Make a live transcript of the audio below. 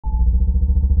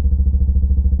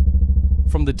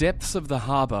From the depths of the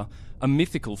harbour, a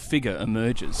mythical figure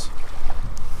emerges.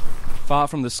 Far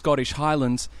from the Scottish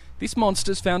Highlands, this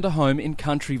monster's found a home in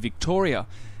country Victoria,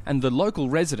 and the local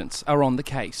residents are on the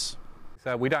case.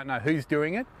 So we don't know who's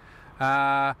doing it,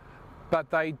 but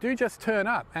they do just turn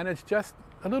up, and it's just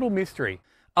a little mystery.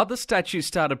 Other statues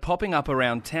started popping up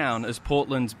around town as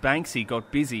Portland's Banksy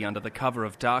got busy under the cover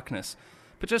of darkness.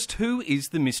 But just who is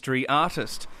the mystery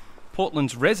artist?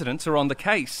 Portland's residents are on the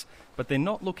case, but they're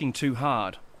not looking too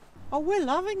hard. Oh, we're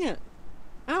loving it,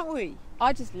 aren't we?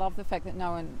 I just love the fact that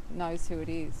no one knows who it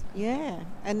is. Yeah,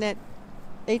 and that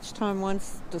each time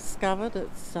one's discovered,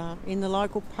 it's in the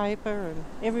local paper and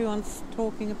everyone's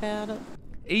talking about it.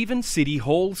 Even City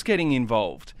Hall's getting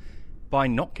involved by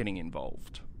not getting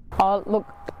involved. Oh, look,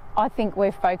 I think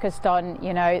we're focused on,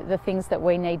 the things that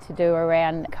we need to do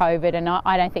around COVID, and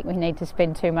I don't think we need to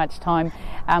spend too much time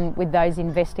with those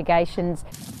investigations.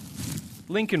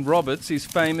 Lincoln Roberts is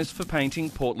famous for painting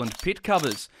Portland pit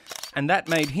covers, and that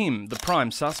made him the prime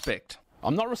suspect.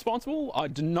 I'm not responsible. I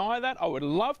deny that. I would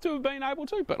love to have been able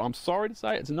to, but I'm sorry to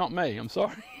say it's not me. I'm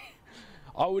sorry.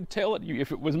 I would tell it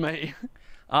if it was me.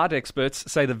 Art experts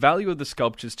say the value of the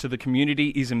sculptures to the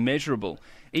community is immeasurable,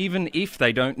 even if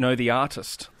they don't know the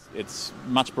artist. It's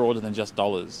much broader than just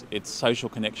dollars. It's social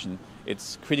connection,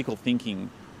 it's critical thinking,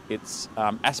 it's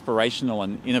aspirational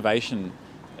and innovation.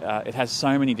 It has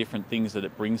so many different things that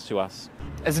it brings to us.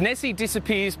 As Nessie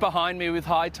disappears behind me with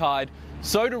high tide,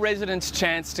 so do residents'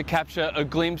 chance to capture a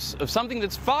glimpse of something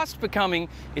that's fast becoming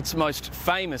its most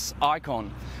famous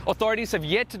icon. Authorities have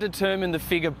yet to determine the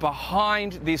figure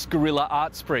behind this guerrilla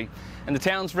art spree, and the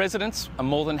town's residents are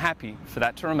more than happy for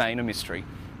that to remain a mystery.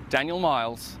 Daniel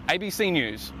Miles, ABC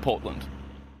News, Portland.